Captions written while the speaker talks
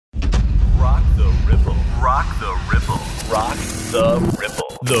Rock the Ripple. Rock the Ripple. Rock the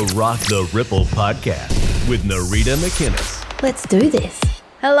Ripple. The Rock the Ripple podcast with Narita McInnes. Let's do this.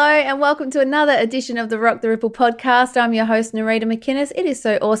 Hello and welcome to another edition of the Rock the Ripple podcast. I'm your host, Narita McInnes. It is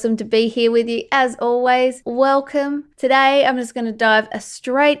so awesome to be here with you as always. Welcome. Today, I'm just going to dive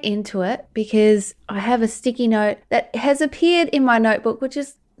straight into it because I have a sticky note that has appeared in my notebook, which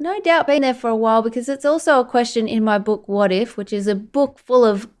is no doubt been there for a while because it's also a question in my book, What If, which is a book full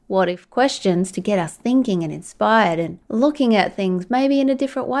of what if questions to get us thinking and inspired and looking at things maybe in a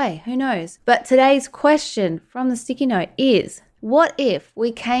different way. Who knows? But today's question from the sticky note is, what if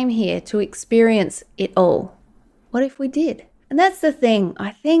we came here to experience it all? What if we did? And that's the thing.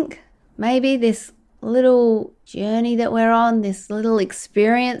 I think maybe this little journey that we're on, this little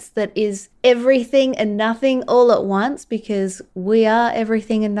experience that is everything and nothing all at once, because we are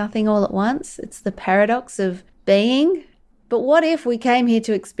everything and nothing all at once. It's the paradox of being. But what if we came here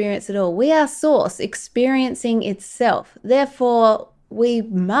to experience it all? We are source experiencing itself. Therefore, we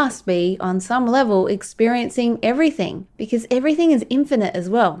must be on some level experiencing everything because everything is infinite as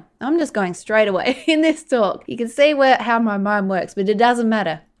well. I'm just going straight away in this talk. You can see how my mind works, but it doesn't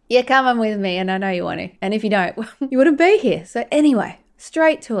matter. Yeah, come on with me, and I know you want to. And if you don't, you wouldn't be here. So anyway,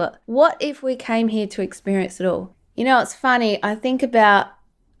 straight to it. What if we came here to experience it all? You know, it's funny. I think about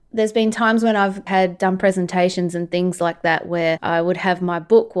there's been times when I've done presentations and things like that where I would have my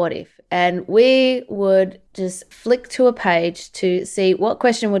book, What If? And we would just flick to a page to see what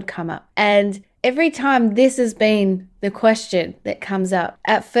question would come up. And every time this has been the question that comes up,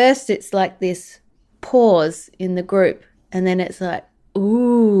 at first it's like this pause in the group. And then it's like,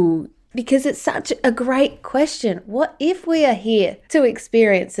 ooh, because it's such a great question. What if we are here to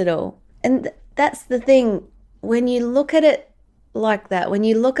experience it all? And that's the thing. When you look at it like that, when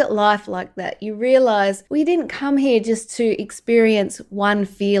you look at life like that, you realize we didn't come here just to experience one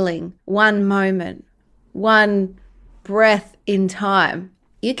feeling, one moment, one breath in time.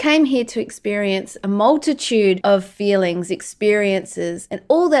 You came here to experience a multitude of feelings, experiences, and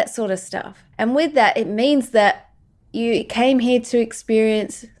all that sort of stuff. And with that, it means that you came here to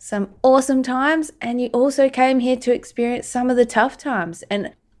experience some awesome times, and you also came here to experience some of the tough times.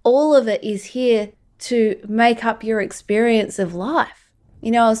 And all of it is here to make up your experience of life.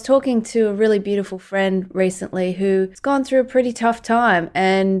 You know, I was talking to a really beautiful friend recently who's gone through a pretty tough time,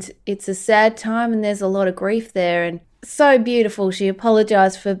 and it's a sad time and there's a lot of grief there, and so beautiful. She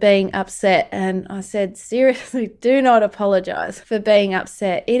apologized for being upset, and I said, seriously, do not apologize for being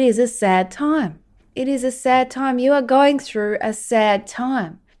upset. It is a sad time. It is a sad time. You are going through a sad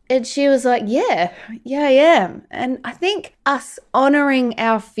time. And she was like, yeah, I am. And I think us honoring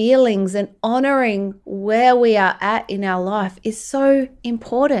our feelings and honoring where we are at in our life is so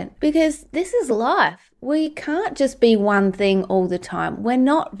important because this is life. We can't just be one thing all the time. We're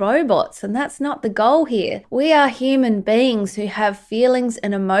not robots, and that's not the goal here. We are human beings who have feelings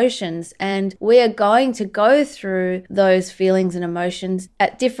and emotions, and we are going to go through those feelings and emotions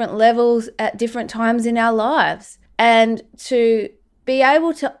at different levels, at different times in our lives. And to be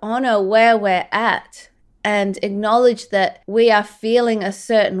able to honor where we're at and acknowledge that we are feeling a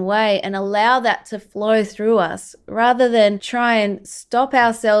certain way and allow that to flow through us rather than try and stop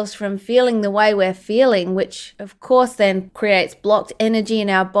ourselves from feeling the way we're feeling, which of course then creates blocked energy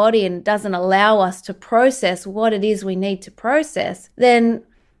in our body and doesn't allow us to process what it is we need to process, then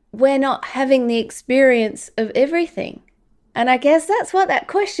we're not having the experience of everything. And I guess that's what that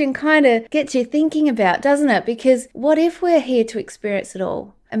question kind of gets you thinking about, doesn't it? Because what if we're here to experience it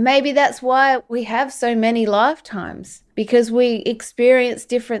all? And maybe that's why we have so many lifetimes, because we experience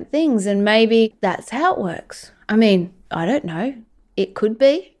different things, and maybe that's how it works. I mean, I don't know. It could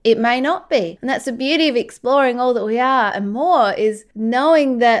be. It may not be. And that's the beauty of exploring all that we are and more, is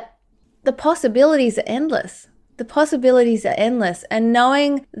knowing that the possibilities are endless. The possibilities are endless, and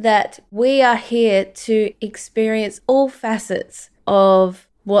knowing that we are here to experience all facets of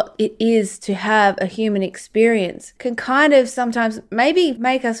what it is to have a human experience can kind of sometimes maybe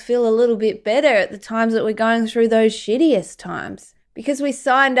make us feel a little bit better at the times that we're going through those shittiest times, because we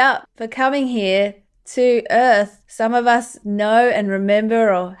signed up for coming here to Earth. Some of us know and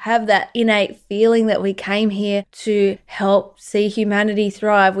remember or have that innate feeling that we came here to help see humanity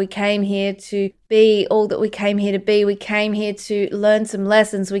thrive. We came here to be all that we came here to be. We came here to learn some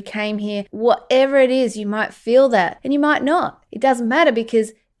lessons. We came here, whatever it is, you might feel that and you might not. It doesn't matter,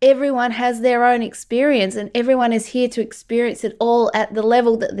 because everyone has their own experience and everyone is here to experience it all at the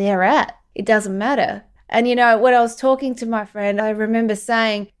level that they're at. It doesn't matter. And you know, when I was talking to my friend, I remember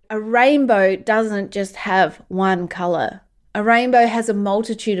saying, a rainbow doesn't just have one color. A rainbow has a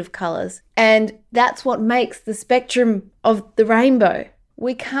multitude of colors, and that's what makes the spectrum of the rainbow.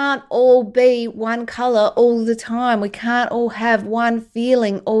 We can't all be one color all the time. We can't all have one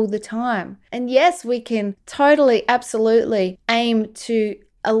feeling all the time. And yes, we can totally, absolutely aim to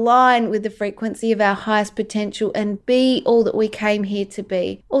align with the frequency of our highest potential and be all that we came here to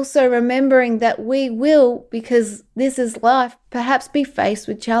be. Also remembering that we will, because this is life, perhaps be faced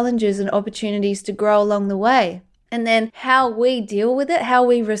with challenges and opportunities to grow along the way. And then how we deal with it, how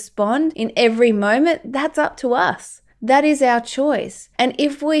we respond in every moment, that's up to us. That is our choice. And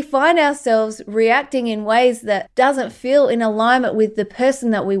if we find ourselves reacting in ways that doesn't feel in alignment with the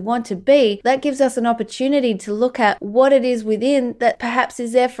person that we want to be, that gives us an opportunity to look at what it is within that perhaps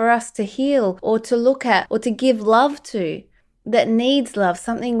is there for us to heal or to look at or to give love to, that needs love.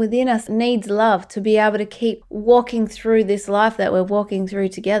 Something within us needs love to be able to keep walking through this life that we're walking through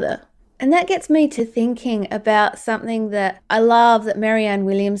together. And that gets me to thinking about something that I love that Marianne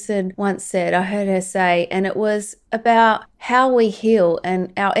Williamson once said. I heard her say, and it was about how we heal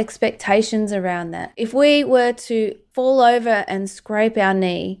and our expectations around that. If we were to fall over and scrape our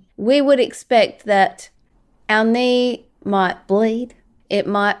knee, we would expect that our knee might bleed. It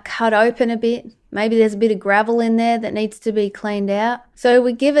might cut open a bit. Maybe there's a bit of gravel in there that needs to be cleaned out. So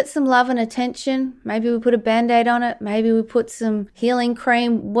we give it some love and attention. Maybe we put a Band-Aid on it. Maybe we put some healing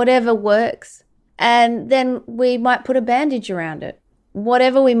cream, whatever works. And then we might put a bandage around it,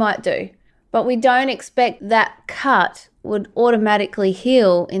 whatever we might do. But we don't expect that cut would automatically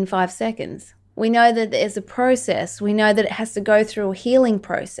heal in 5 seconds. We know that there's a process. We know that it has to go through a healing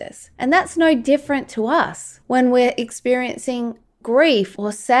process. And that's no different to us when we're experiencing grief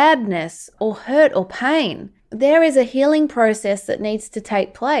or sadness or hurt or pain. There is a healing process that needs to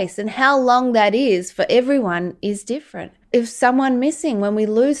take place, and how long that is for everyone is different. If someone missing, when we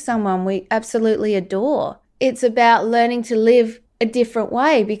lose someone we absolutely adore, it's about learning to live a different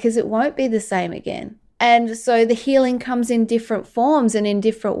way because it won't be the same again. And so the healing comes in different forms and in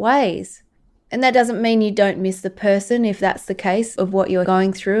different ways. And that doesn't mean you don't miss the person if that's the case of what you're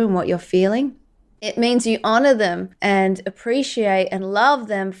going through and what you're feeling. It means you honor them and appreciate and love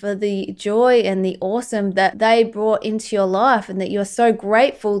them for the joy and the awesome that they brought into your life, and that you're so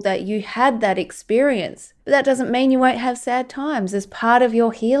grateful that you had that experience. But that doesn't mean you won't have sad times as part of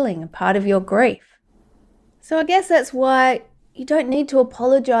your healing and part of your grief. So I guess that's why you don't need to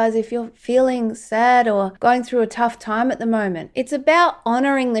apologize if you're feeling sad or going through a tough time at the moment. It's about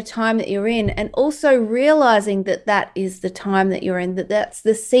honoring the time that you're in and also realizing that that is the time that you're in, that that's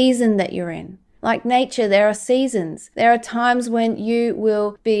the season that you're in. Like nature, there are seasons. There are times when you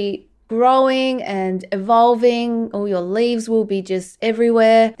will be growing and evolving. All your leaves will be just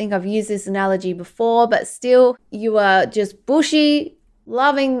everywhere. I think I've used this analogy before, but still you are just bushy,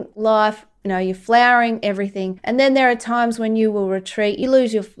 loving life. You're flowering everything. And then there are times when you will retreat. You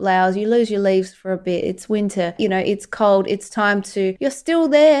lose your flowers, you lose your leaves for a bit. It's winter, it's cold. It's time you're still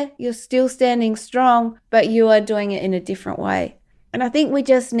there. You're still standing strong, but you are doing it in a different way. And I think we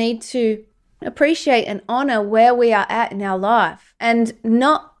just need to appreciate and honor where we are at in our life and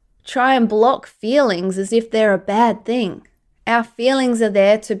not try and block feelings as if they're a bad thing. Our feelings are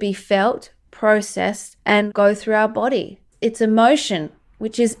there to be felt, processed, and go through our body. It's emotion,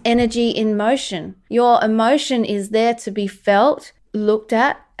 which is energy in motion. Your emotion is there to be felt, looked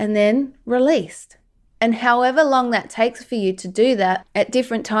at, and then released. And however long that takes for you to do that at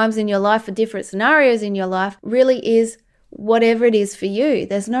different times in your life, for different scenarios in your life, really is whatever it is for you.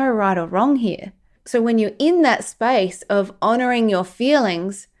 There's no right or wrong here. So when you're in that space of honoring your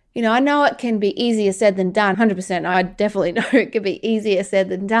feelings, I know it can be easier said than done. 100%. I definitely know it can be easier said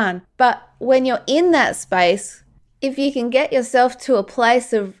than done. But when you're in that space, if you can get yourself to a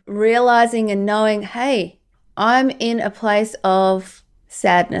place of realizing and knowing, hey, I'm in a place of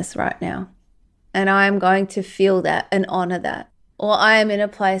sadness right now, and I'm going to feel that and honor that. Or I am in a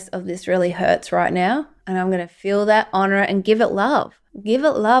place of this really hurts right now, and I'm going to feel that, honor it, and give it love. Give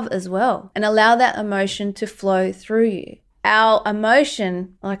it love as well, and allow that emotion to flow through you. Our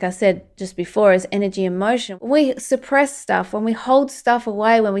emotion, like I said just before, is energy in motion. When we suppress stuff, when we hold stuff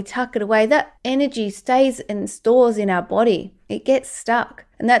away, when we tuck it away, that energy stays and stores in our body. It gets stuck.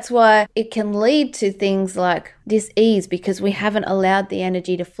 And that's why it can lead to things like dis-ease, because we haven't allowed the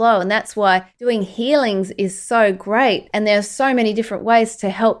energy to flow. And that's why doing healings is so great. And there are so many different ways to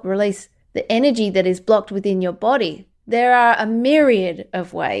help release the energy that is blocked within your body. There are a myriad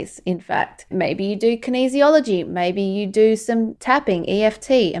of ways, in fact. Maybe you do kinesiology. Maybe you do some tapping,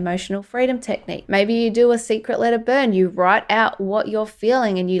 EFT, emotional freedom technique. Maybe you do a secret letter burn. You write out what you're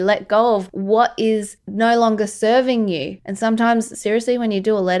feeling and you let go of what is no longer serving you. And sometimes, seriously, when you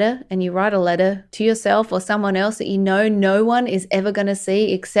do a letter and you write a letter to yourself or someone else that no one is ever going to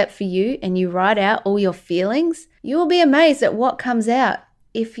see except for you, and you write out all your feelings, you will be amazed at what comes out.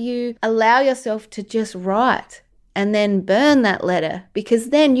 if you allow yourself to just write and then burn that letter, because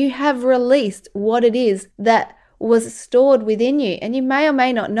then you have released what it is that was stored within you. And you may or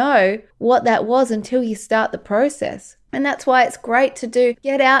may not know what that was until you start the process. And that's why it's great to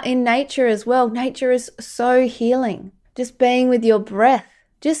get out in nature as well. Nature is so healing. Just being with your breath,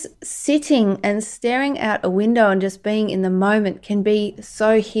 just sitting and staring out a window and just being in the moment can be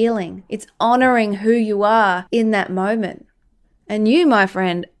so healing. It's honoring who you are in that moment. And you, my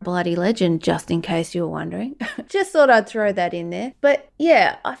friend, bloody legend, just in case you were wondering. Just thought I'd throw that in there. But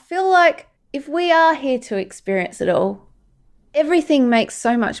yeah, I feel like if we are here to experience it all, everything makes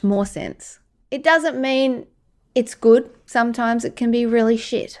so much more sense. It doesn't mean it's good. Sometimes it can be really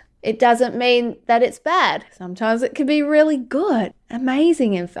shit. It doesn't mean that it's bad. Sometimes it can be really good.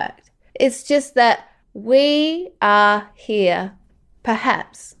 Amazing, in fact. It's just that we are here,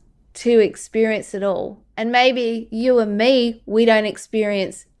 perhaps, to experience it all. And maybe you and me, we don't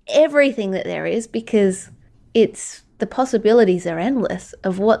experience everything that there is because the possibilities are endless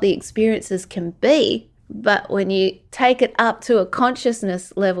of what the experiences can be. But when you take it up to a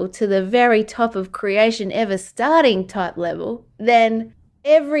consciousness level, to the very top of creation ever starting type level, then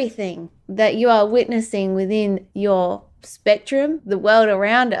everything that you are witnessing within your spectrum, the world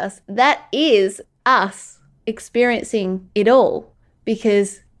around us, that is us experiencing it all,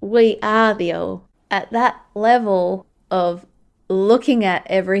 because we are the all. At that level of looking at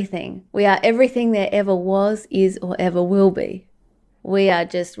everything, we are everything there ever was, is, or ever will be. We are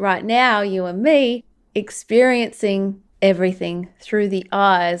just right now, you and me, experiencing everything through the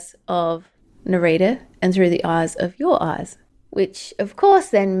eyes of Nerida and through the eyes of your eyes, which of course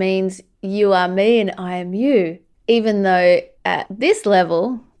then means you are me and I am you, even though at this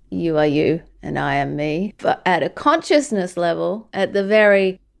level, you are you and I am me. But at a consciousness level, at the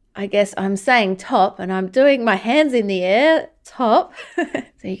very, I guess I'm saying top, and I'm doing my hands in the air, top.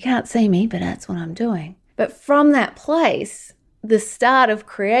 So you can't see me, but that's what I'm doing. But from that place, the start of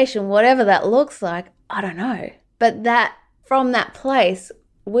creation, whatever that looks like, I don't know. But that from that place,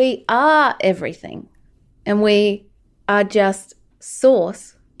 we are everything. And we are just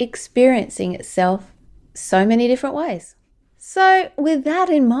source experiencing itself so many different ways. So with that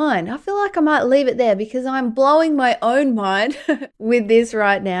in mind, I feel like I might leave it there because I'm blowing my own mind with this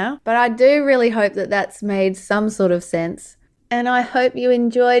right now. But I do really hope that that's made some sort of sense. And I hope you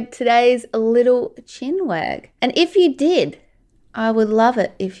enjoyed today's little chin wag. And if you did, I would love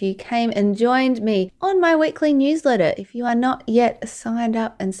it if you came and joined me on my weekly newsletter if you are not yet signed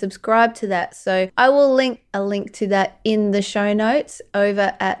up and subscribed to that. So I will link a link to that in the show notes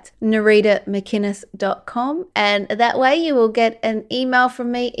over at neridamckinnis.com. And that way you will get an email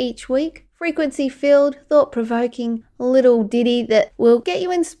from me each week. Frequency-filled, thought-provoking little ditty that will get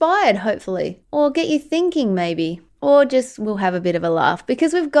you inspired, hopefully, or get you thinking maybe. Or just we'll have a bit of a laugh,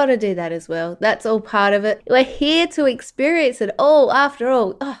 because we've got to do that as well. That's all part of it. We're here to experience it all after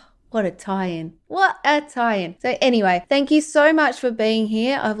all. Oh, what a tie-in. What a tie-in. So anyway, thank you so much for being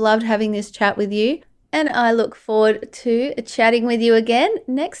here. I've loved having this chat with you, and I look forward to chatting with you again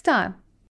next time.